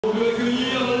On veut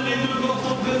accueillir les deux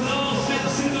forces en présence,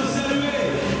 c'est de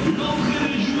saluer l'entrée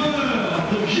des joueurs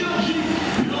de Georgie,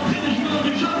 l'entrée des joueurs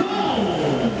du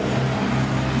Japon.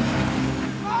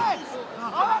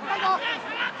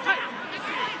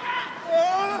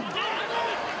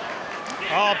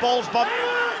 Oh, ball's bumped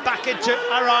back into,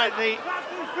 all right,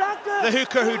 the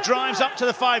hooker who drives up to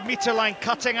the 5-metre line,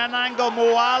 cutting an angle.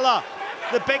 Moala,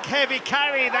 the big heavy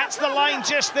carry, that's the line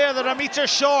just there, they're a metre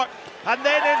short. And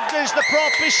then there's the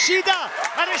prop, Ishida,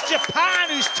 and it's Japan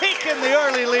who's taken the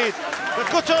early lead.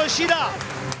 Makoto Ishida.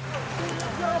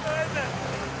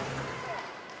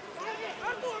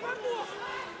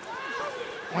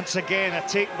 Once again, a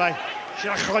take by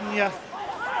Shirakonya.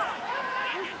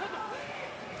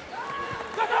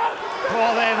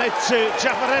 Ball then into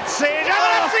Japarizzi.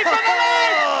 Japarizzi for the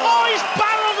line! Oh, he's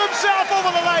barreled himself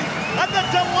over the line. And the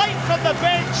delight from the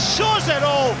bench shows it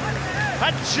all.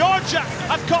 And Georgia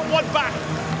have got one back.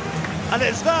 And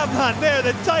it's that man there,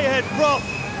 the tight head prop.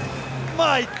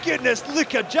 My goodness,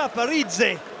 look at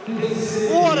Japarizzi.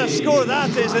 What a score that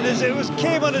is. And it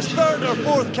came on his third or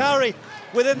fourth carry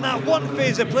within that one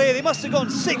phase of play. They must have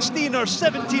gone 16 or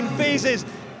 17 phases.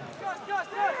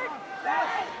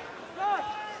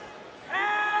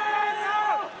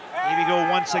 Here we go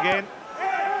once again.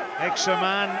 Extra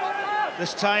man.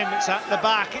 This time it's at the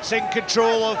back. It's in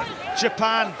control of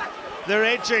Japan. They're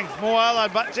edging Moala,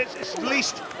 but it's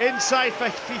least inside.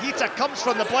 Fujita comes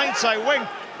from the blindside wing.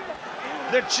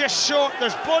 They're just short.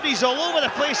 There's bodies all over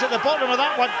the place at the bottom of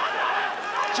that one.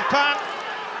 Japan.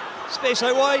 Space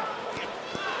out wide.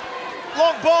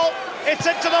 Long ball. It's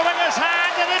into the winger's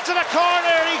hand and into the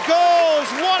corner. He goes.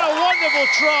 What a wonderful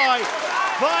try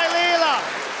by Leila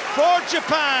for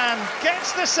Japan.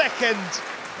 Gets the second.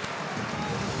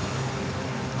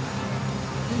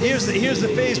 Here's the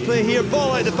phase play here,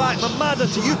 ball out the back, Mamada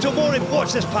to Yutomori,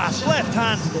 watch this pass, left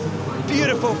hand,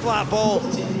 beautiful flat ball.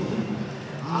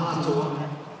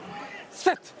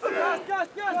 Set!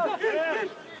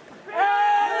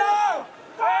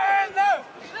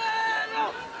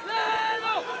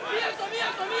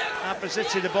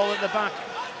 Apposite the ball at the back.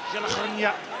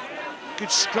 Jalakhanya. Good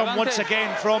scrum once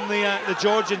again from the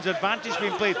Georgians. Advantage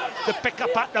being played. The pick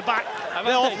up at the back.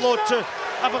 The offload to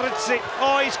Abaritsi.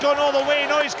 Oh, he's gone all the way.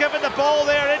 No, he's given the ball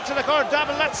there into the corner.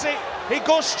 Tabalatsi. He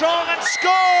goes strong and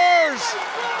scores!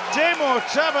 Demo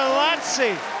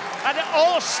Tabalatsi. And it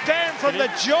all stemmed from the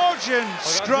Georgian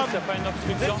scrum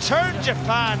that turned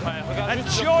Japan. And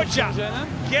Georgia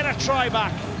get a try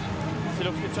back.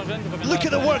 Look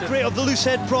at the work rate of the loose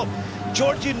head prop.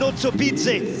 Georgian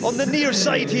Notsopidze on the near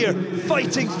side here,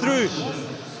 fighting through.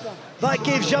 That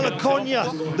gave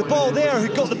Jalakonya the ball there, who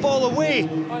got the ball away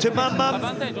to Mamam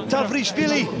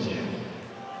Tavrishvili.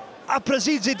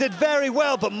 Aprazidze did very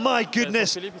well, but my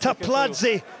goodness,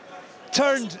 Tapladze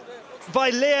turned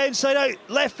Vailea inside out,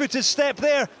 left-footed step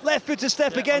there, left-footed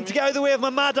step again to get out of the way of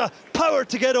Mamada. Power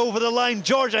to get over the line,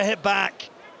 Georgia hit back.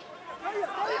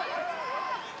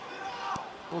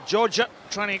 Well, Georgia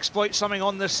trying to exploit something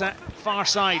on this far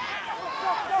side.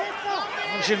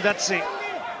 Amshindatsi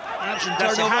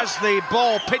has the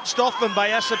ball pitched off him by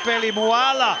Esapeli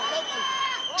Moala.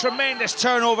 Tremendous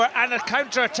turnover, and a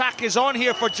counter-attack is on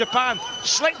here for Japan.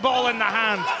 Slick ball in the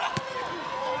hand.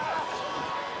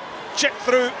 Chip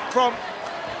through from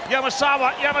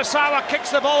Yamasawa. Yamasawa kicks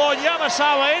the ball on.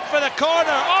 Yamasawa in for the corner.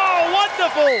 Oh,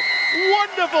 wonderful,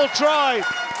 wonderful try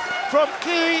from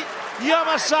Ki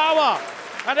Yamasawa.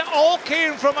 And it all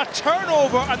came from a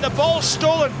turnover and the ball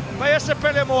stolen by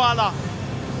Esapeli Moala.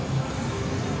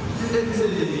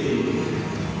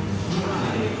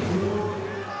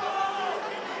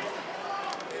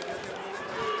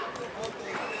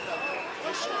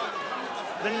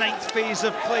 The ninth phase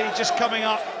of play just coming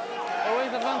up.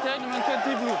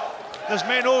 There's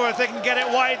men over if they can get it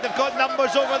wide. They've got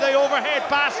numbers over the overhead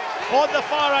pass on the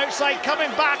far outside, coming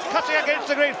back, cutting against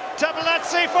the green.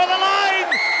 Tabalatsi for the line.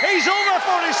 He's over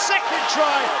for his second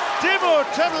try. Dimo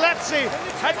Tabalatsi,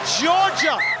 and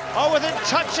Georgia are within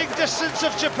touching distance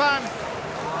of Japan.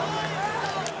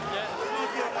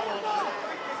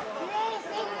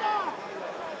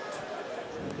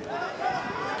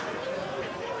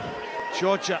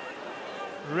 Georgia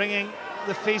ringing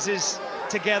the phases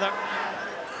together.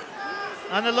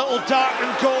 And a little dart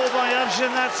and goal by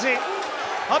Amshindatsi.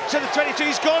 Up to the 22,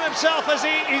 he's gone himself as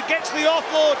he gets the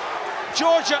offload.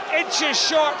 Georgia inches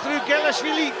short through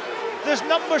Gelashvili. There's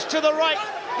numbers to the right.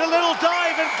 The little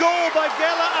dive and goal by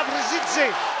Gela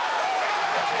Abrazidze.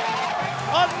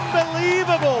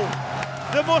 Unbelievable.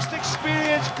 The most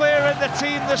experienced player in the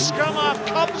team, the scrum half,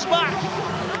 comes back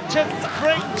to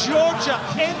bring Georgia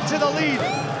into the lead.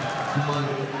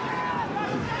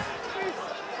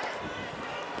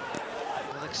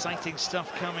 Exciting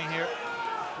stuff coming here.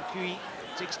 Fukui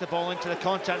takes the ball into the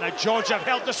contact. Now Georgia have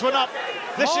held this one up.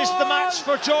 This is the match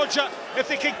for Georgia. If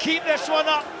they can keep this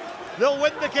one up, they'll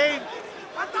win the game.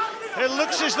 It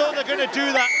looks as though they're going to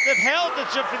do that. They've held the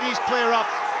Japanese player up.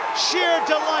 Sheer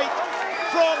delight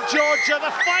from Georgia.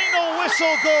 The final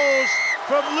whistle goes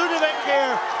from Ludovic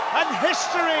here, and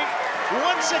history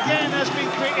once again has been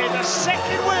created. A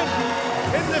second win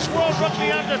in this World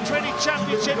Rugby Under-20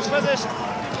 Championships for this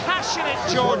passionate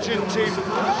Georgian team.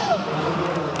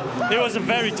 It was a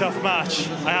very tough match,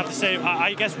 I have to say.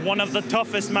 I guess one of the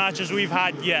toughest matches we've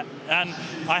had yet, and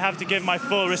I have to give my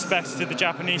full respects to the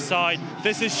Japanese side.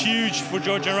 This is huge for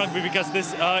Georgian rugby because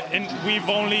this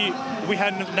we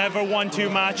had never won 2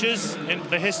 matches in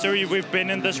the history we've been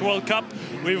in this World Cup.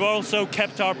 We've also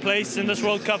kept our place in this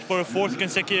World Cup for a 4th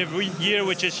consecutive year,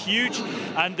 which is huge,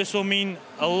 and this will mean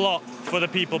a lot for the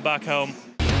people back home.